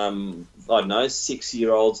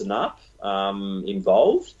 6-year-olds and up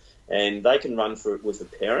involved, and they can run for it with a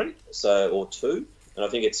parent, or two. And I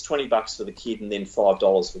think it's $20 for the kid and then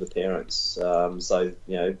 $5 for the parents.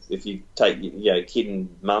 If you take, kid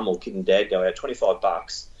and mum or kid and dad go out,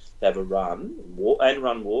 $25, have a run,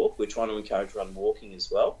 walk. We're trying to encourage run walking as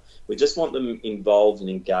well. We just want them involved and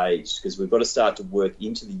engaged, because we've got to start to work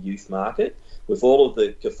into the youth market. With all of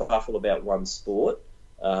the kerfuffle about one sport,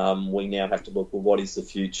 we now have to look, well, what is the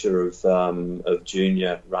future of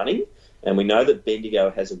junior running? And we know that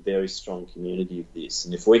Bendigo has a very strong community of this.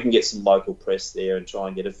 And if we can get some local press there and try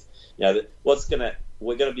and get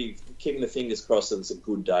we're going to be keeping the fingers crossed that it's a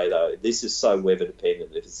good day, though. This is so weather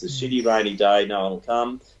dependent. If it's a shitty, rainy day, no one will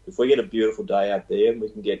come. If we get a beautiful day out there and we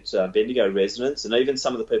can get Bendigo residents and even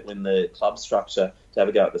some of the people in the club structure to have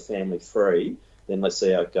a go at the Family 3, then let's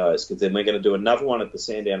see how it goes. Because then we're going to do another one at the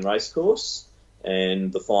Sandown Racecourse,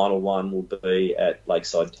 and the final one will be at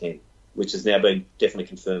Lakeside 10, which has now been definitely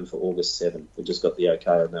confirmed for August 7. We just got the okay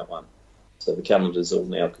on that one. So the calendar's all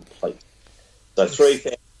now complete. So 3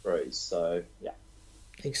 Family 3s, so yeah.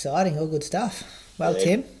 Exciting, all good stuff. Well, yeah.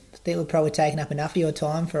 Tim, I think we've probably taken up enough of your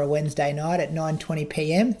time for a Wednesday night at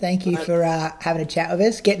 9:20pm. Thank you for having a chat with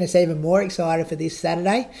us, getting us even more excited for this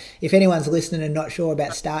Saturday. If anyone's listening and not sure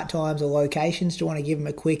about start times or locations, do you want to give them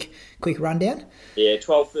a quick rundown? Yeah,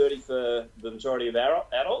 12:30 for the majority of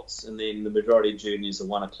adults, and then the majority of juniors are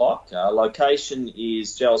 1 o'clock. Location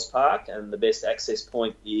is Gels Park, and the best access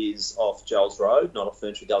point is off Gels Road, not off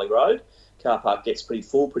Ferntree Gully Road. Car park gets pretty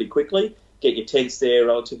full pretty quickly. Get your tents there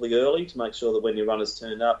relatively early to make sure that when your runners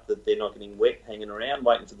turn up that they're not getting wet hanging around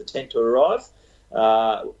waiting for the tent to arrive.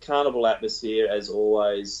 Carnival atmosphere as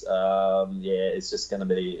always. It's just going to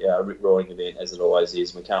be a rip-roaring event as it always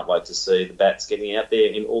is. We can't wait to see the Bats getting out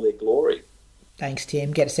there in all their glory. Thanks,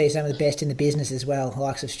 Tim. Get to see some of the best in the business as well,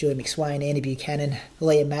 likes of Stuart McSwain, Andy Buchanan,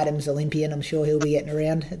 Liam Adams, Olympian. I'm sure he'll be getting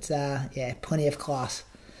around. It's plenty of class.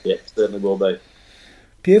 Yeah, certainly will be.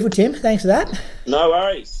 Beautiful, Tim. Thanks for that. No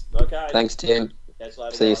worries. Okay. Thanks, Tim. Catch you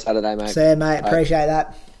later, See you guys. Saturday, mate. See you, mate. Bye. Appreciate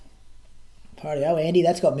that. Rightio, Andy.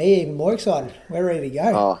 That's got me even more excited. We're ready to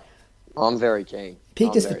go. Oh, I'm very keen.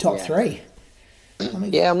 Picked us for top three.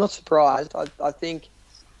 Yeah, I'm not surprised. I think...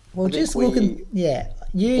 Well, just we're looking... Yeah.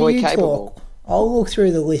 You capable. talk. I'll look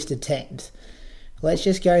through the list of teams. Let's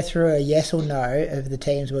just go through a yes or no of the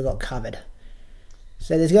teams we've got covered.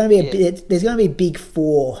 So there's going to be there's going to be a big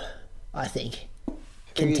four, I think.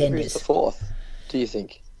 Contenders. Who's the fourth, do you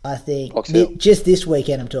think? I think Box Hill. just this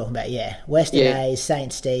weekend I'm talking about, Western Yeah. A's,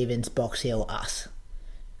 St. Stephen's, Box Hill, us.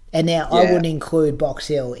 And now I wouldn't include Box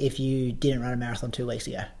Hill if you didn't run a marathon 2 weeks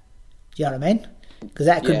ago. Do you know what I mean? Because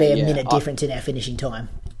that could be a minute difference in our finishing time.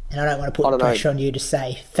 And I don't want to put pressure on you to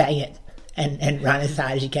say, fang it, and run as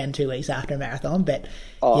hard as you can 2 weeks after a marathon. But,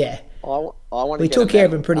 I want to we took care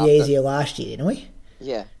of him pretty easy last year, didn't we?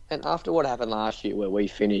 Yeah, and after what happened last year where we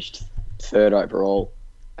finished third overall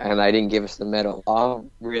and they didn't give us the medal, I'm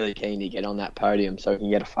really keen to get on that podium so we can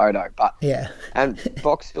get a photo. But and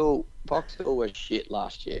Box Hill was shit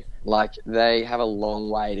last year. Like, they have a long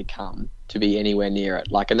way to come to be anywhere near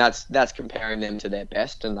it. Like, and that's comparing them to their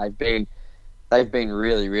best, and they've been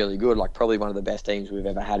really, really good. Like, probably one of the best teams we've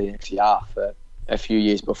ever had in XCR for a few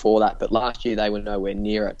years before that. But last year they were nowhere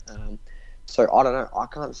near it. So I don't know. I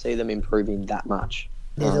can't see them improving that much.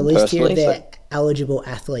 There's a list here of their eligible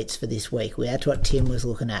athletes for this week. That's what Tim was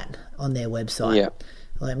looking at on their website. Yeah.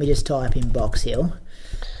 Let me just type in Box Hill.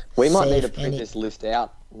 We might need to print this list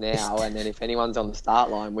out now, and then if anyone's on the start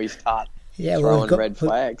line, we start throwing red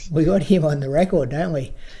flags. We got him on the record, don't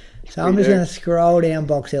we? So I'm just going to scroll down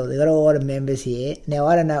Box Hill. They've got a lot of members here. Now,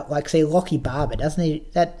 I don't know, like, see, Lockie Barber, doesn't he?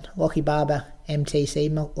 That Lockie Barber,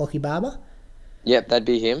 MTC Lockie Barber? Yep, that'd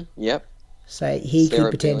be him. Yep. So he Sarah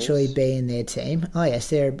could potentially be in their team. Oh, yeah,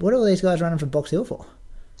 Sarah. What are all these guys running for Box Hill for?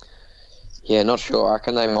 Yeah, not sure. I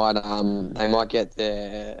reckon they might get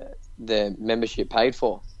their membership paid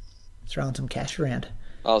for. Throwing some cash around.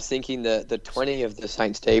 I was thinking the 20 of the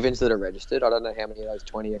St. Stephen's that are registered, I don't know how many of those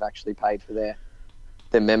 20 have actually paid for their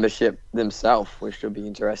membership themselves, which should be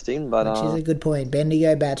interesting. But which is a good point.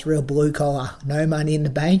 Bendigo Bats, real blue collar, no money in the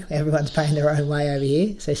bank. Everyone's paying their own way over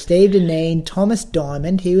here. So Steve Deneen, Thomas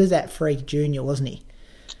Diamond, he was that freak junior, wasn't he?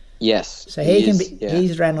 Yes. So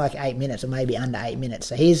he's ran like 8 minutes or maybe under 8 minutes.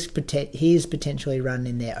 So he's potentially run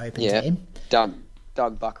in their open team.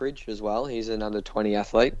 Doug Buckridge as well. He's an under 20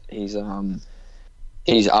 athlete. He's up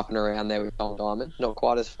and around there with Tom Diamond. Not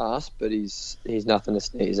quite as fast, but he's nothing to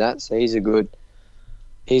sneeze at. So he's a good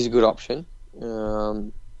option.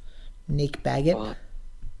 Nick Baggett.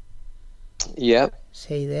 Yep. Is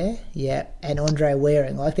he there? Yeah. And Andre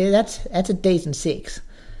Waring. Like, that's a decent six.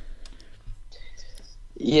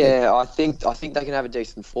 Yeah, I think they can have a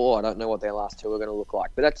decent four. I don't know what their last two are going to look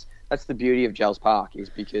like, but that's the beauty of Gels Park, is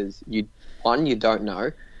because you don't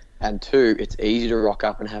know, and two, it's easy to rock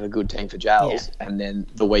up and have a good team for Gels, and then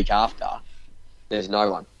the week after, there's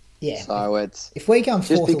no one. Yeah. So if we come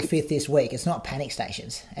fourth or fifth this week, it's not panic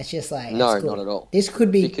stations. It's just like, no, not at all. This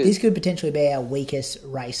could potentially be our weakest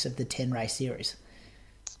race of the 10 race series.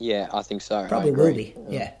 Yeah, I think so. Probably will be.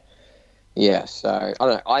 Yeah. Yeah, so I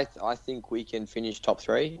don't know. I think we can finish top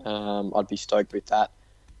three. I'd be stoked with that,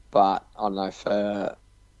 but I don't know.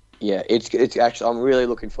 It's actually, I'm really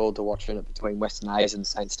looking forward to watching it between Western A's and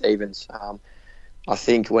St. Stephen's. I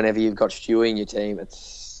think whenever you've got Stewie in your team,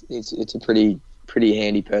 it's a pretty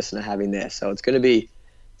handy person to have in there. So it's going to be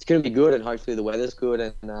good, and hopefully the weather's good.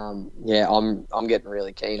 And I'm getting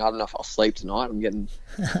really keen. I don't know if I'll sleep tonight. I'm getting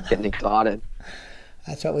excited.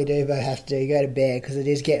 That's what we do both have to do, go to bed, because it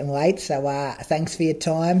is getting late. So thanks for your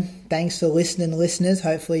time. Thanks for listening, listeners.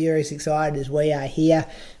 Hopefully you're as excited as we are here.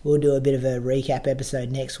 We'll do a bit of a recap episode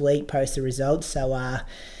next week, post the results. So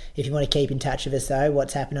If you want to keep in touch with us though,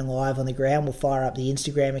 what's happening live on the ground, we'll fire up the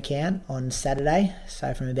Instagram account on Saturday.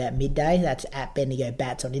 So from about midday, that's at Bendigo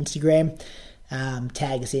Bats on Instagram.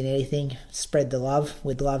 Tag us in anything, spread the love.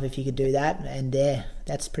 We'd love if you could do that. And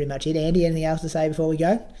that's pretty much it. Andy, anything else to say before we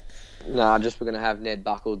go? No, just we're going to have Ned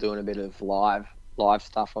Buckle doing a bit of live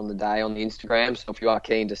stuff on the day on the Instagram. So if you are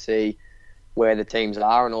keen to see where the teams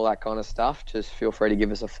are and all that kind of stuff, just feel free to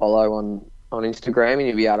give us a follow on Instagram and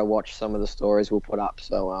you'll be able to watch some of the stories we'll put up.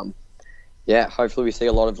 So, hopefully we see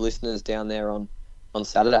a lot of listeners down there on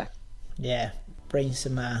Saturday. Yeah, bring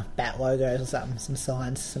some bat logos or something, some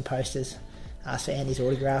signs, some posters. Ask for Andy's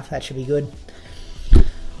autograph. That should be good.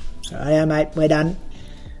 All right, mate, we're done.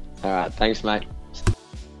 All right, thanks, mate.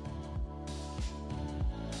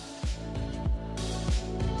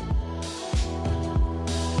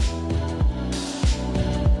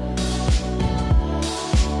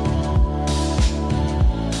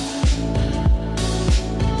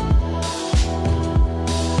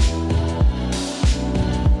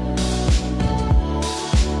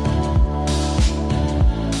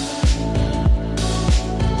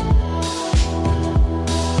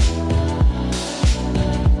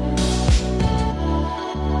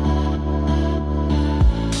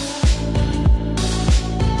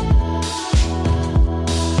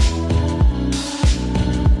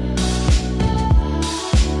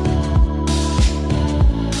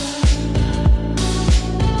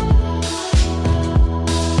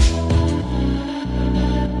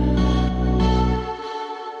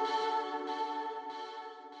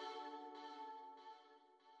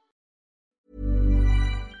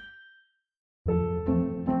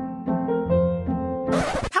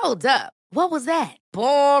 Hold up. What was that?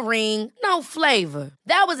 Boring. No flavor.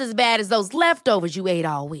 That was as bad as those leftovers you ate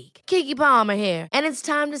all week. Keke Palmer here, and it's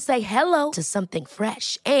time to say hello to something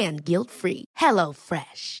fresh and guilt-free. Hello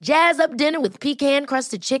Fresh. Jazz up dinner with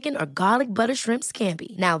pecan-crusted chicken or garlic butter shrimp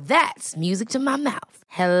scampi. Now that's music to my mouth.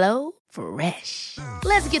 Hello Fresh.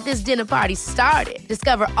 Let's get this dinner party started.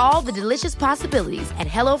 Discover all the delicious possibilities at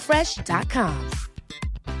HelloFresh.com.